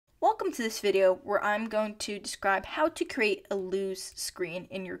Welcome to this video where I'm going to describe how to create a lose screen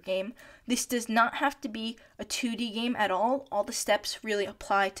in your game. This does not have to be a 2D game at all. All the steps really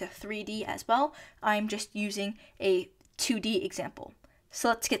apply to 3D as well. I'm just using a 2D example. So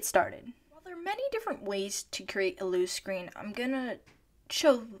let's get started. While there are many different ways to create a lose screen, I'm going to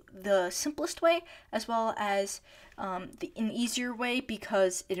show the simplest way as well as an easier way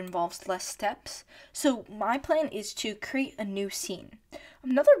because it involves less steps. So my plan is to create a new scene.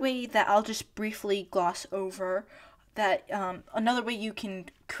 Another way that I'll just briefly gloss over that another way you can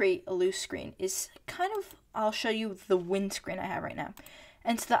create a lose screen is I'll show you the win screen I have right now.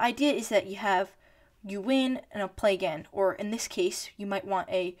 And so the idea is that you win and a play again, or in this case you might want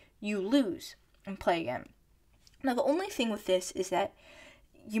a you lose and play again. Now the only thing with this is that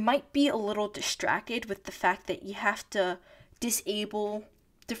you might be a little distracted with the fact that you have to disable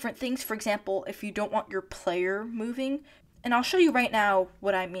different things. For example, if you don't want your player moving, and I'll show you right now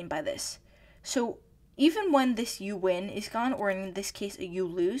what I mean by this. So even when this you win is gone, or in this case a you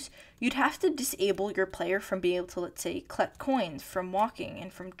lose, you'd have to disable your player from being able to, let's say, collect coins, from walking,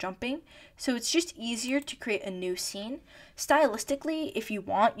 and from jumping. So it's just easier to create a new scene. Stylistically, if you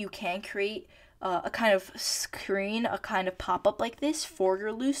want, you can create a kind of screen, a kind of pop-up like this for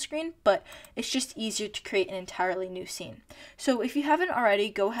your lose screen, but it's just easier to create an entirely new scene. So if you haven't already,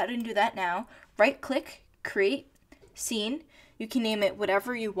 go ahead and do that now. Right-click, create scene. You can name it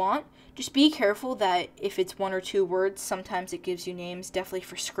whatever you want. Just be careful that if it's one or two words, sometimes it gives you names. Definitely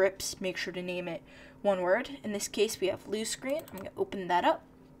for scripts, make sure to name it one word. In this case, we have lose screen. I'm going to open that up.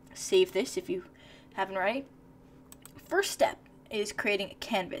 Save this if you haven't already. First step is creating a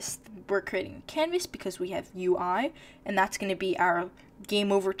canvas. We're creating a canvas because we have UI, and that's going to be our game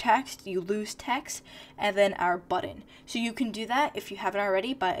over text, you lose text, and then our button. So you can do that if you haven't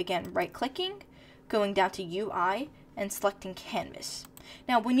already by, again, right-clicking, going down to UI, and selecting canvas.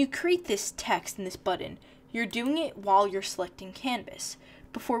 Now, when you create this text and this button, you're doing it while you're selecting canvas.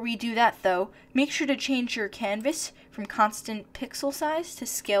 Before we do that, though, make sure to change your canvas from constant pixel size to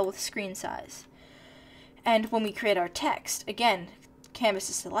scale with screen size. And when we create our text, again,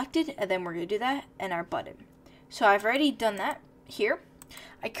 canvas is selected, and then we're going to do that, and our button. So I've already done that here.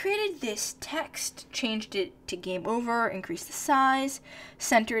 I created this text, changed it to game over, increased the size,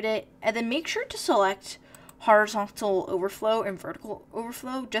 centered it, and then make sure to select horizontal overflow and vertical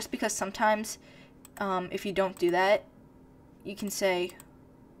overflow, just because sometimes if you don't do that, you can say,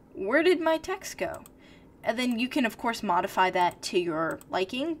 where did my text go? And then you can, of course, modify that to your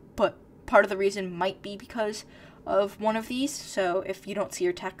liking, but part of the reason might be because of one of these, so if you don't see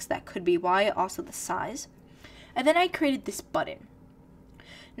your text, that could be why, also the size. And then I created this button.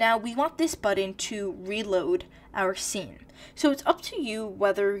 Now, we want this button to reload our scene. So it's up to you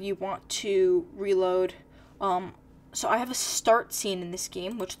whether you want to reload. So I have a start scene in this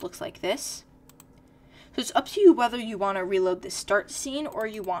game, which looks like this. So it's up to you whether you want to reload the start scene or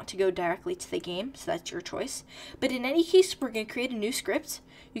you want to go directly to the game, so that's your choice. But in any case, we're going to create a new script.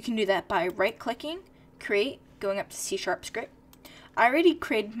 You can do that by right-clicking, create, going up to C# script. I already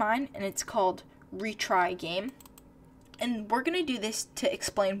created mine, and it's called retry game. And we're going to do this to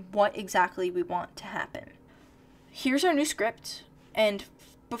explain what exactly we want to happen. Here's our new script, and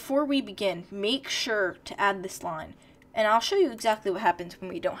before we begin, make sure to add this line. And I'll show you exactly what happens when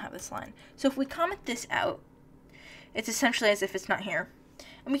we don't have this line. So if we comment this out, it's essentially as if it's not here.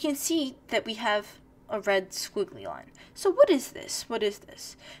 And we can see that we have a red squiggly line. So what is this? What is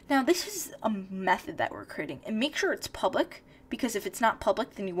this? Now this is a method that we're creating. And make sure it's public, because if it's not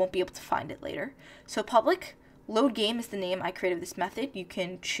public, then you won't be able to find it later. So public, load game is the name I created this method. You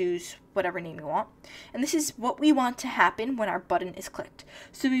can choose whatever name you want. And this is what we want to happen when our button is clicked.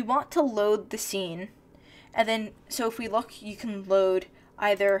 So we want to load the scene. And then, so if we look, you can load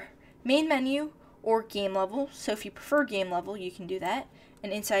either main menu or game level. So if you prefer game level, you can do that.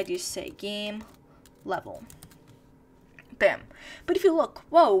 And inside you say game level. Bam. But if you look,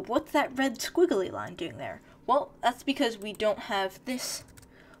 whoa, what's that red squiggly line doing there? Well, that's because we don't have this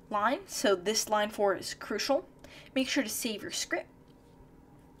line. So this line 4 is crucial. Make sure to save your script.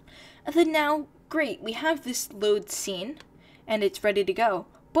 And then now, great, we have this load scene and it's ready to go.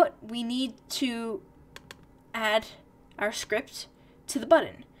 But we need to add our script to the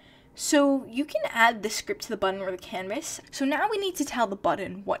button. So you can add the script to the button or the canvas. So now we need to tell the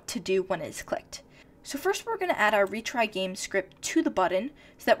button what to do when it's clicked. So first we're going to add our retry game script to the button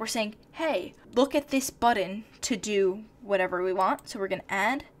so that we're saying, hey, look at this button to do whatever we want. So we're going to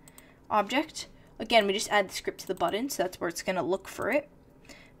add object. Again, we just add the script to the button, so that's where it's going to look for it.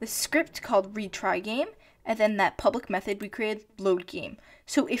 The script called retry game, and then that public method we created, load game.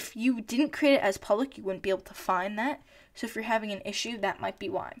 So if you didn't create it as public, you wouldn't be able to find that. So if you're having an issue, that might be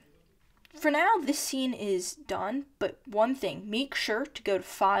why. for now, this scene is done, but one thing, make sure to go to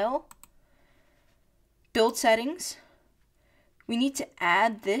File, Build Settings. We need to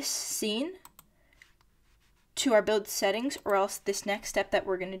add this scene to our build settings, or else this next step that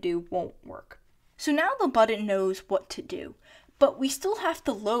we're going to do won't work. So now the button knows what to do, but we still have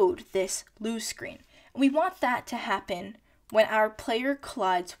to load this lose screen. We want that to happen when our player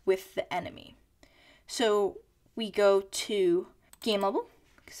collides with the enemy. So we go to game level,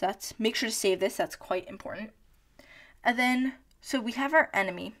 because make sure to save this, that's quite important. And then, so we have our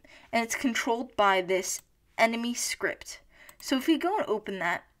enemy, and it's controlled by this enemy script. So if we go and open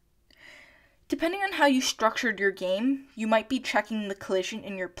that, depending on how you structured your game, you might be checking the collision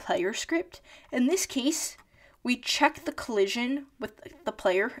in your player script. In this case, we check the collision with the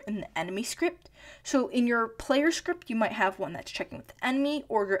player in the enemy script. So in your player script, you might have one that's checking with the enemy,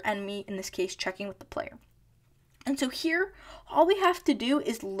 or your enemy, in this case, checking with the player. And so here, all we have to do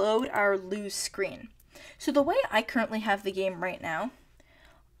is load our lose screen. So the way I currently have the game right now,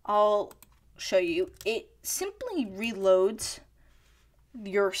 I'll show you. It simply reloads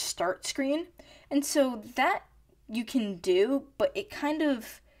your start screen. And so that you can do, but it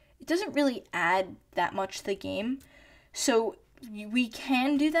doesn't really add that much to the game. So we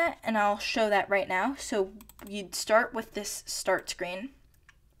can do that, and I'll show that right now. So you'd start with this start screen,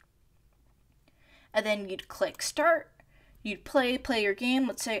 and then you'd click start, you'd play your game.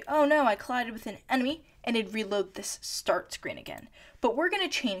 Let's say, oh no, I collided with an enemy, and it'd reload this start screen again. But we're going to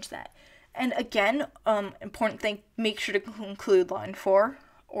change that. And again, important thing, make sure to include line 4,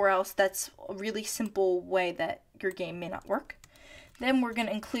 or else that's a really simple way that your game may not work. Then we're going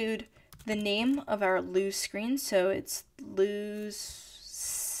to include the name of our lose screen. So it's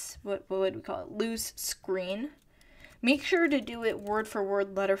lose, what would we call it? Lose screen. Make sure to do it word for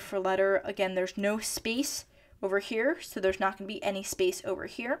word, letter for letter. Again, there's no space over here, so there's not going to be any space over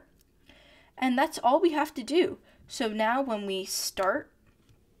here. And that's all we have to do. So now when we start,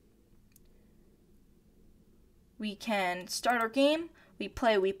 we can start our game. We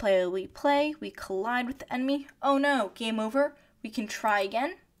play, we collide with the enemy. Oh no, game over. We can try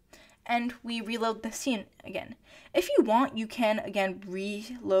again, and we reload the scene again. If you want, you can, again,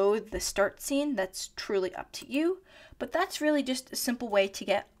 reload the start scene. That's truly up to you, but that's really just a simple way to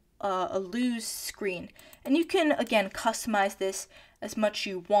get a lose screen. And you can, again, customize this as much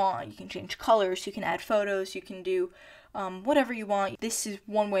you want. You can change colors, you can add photos, you can do whatever you want. This is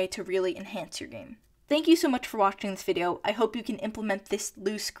one way to really enhance your game. Thank you so much for watching this video. I hope you can implement this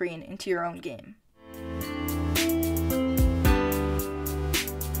lose screen into your own game.